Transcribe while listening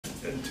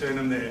and turn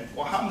them there.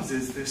 What happens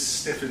is this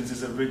stiffens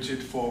as a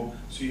rigid form,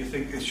 so you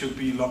think it should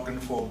be lock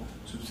and form.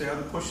 So see how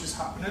the push is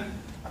happening?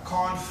 I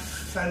can't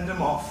fend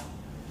them off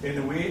in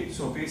a way,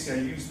 so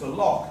basically I use the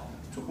lock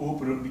to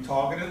open up my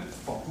targeting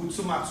for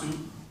Butsumatsu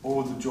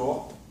or the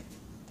jaw.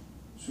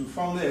 So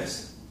from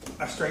this,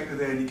 I strike to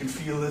there and you can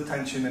feel the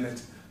tension in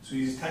it. So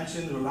use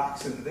tension,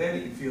 relax into there,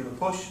 you can feel the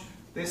push.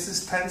 This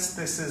is tense,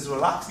 this is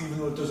relaxed, even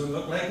though it doesn't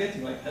look like it.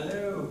 You're like,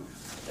 hello.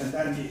 And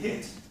then you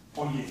hit,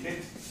 or you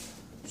hit.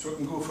 So it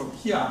can go from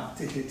here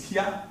to hit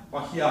here,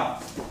 or here,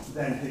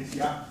 then hit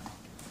here.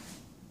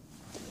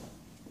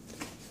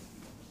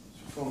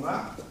 So from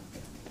that,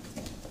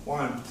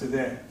 one to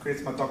there,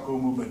 creates my Doko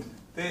movement.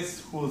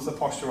 This holds the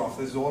posture off,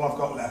 this is all I've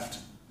got left.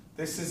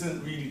 This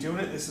isn't really doing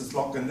it, this is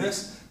locking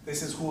this.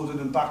 This is holding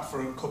them back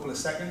for a couple of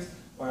seconds,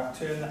 where I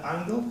turn the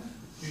angle,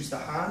 use the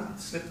hand,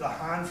 slip the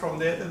hand from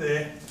there to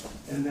there,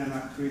 and then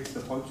that creates the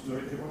punch.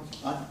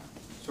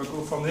 So I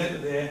go from there to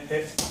there,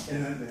 hit,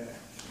 and then there.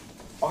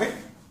 Okay,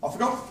 off we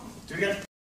go. Do it again.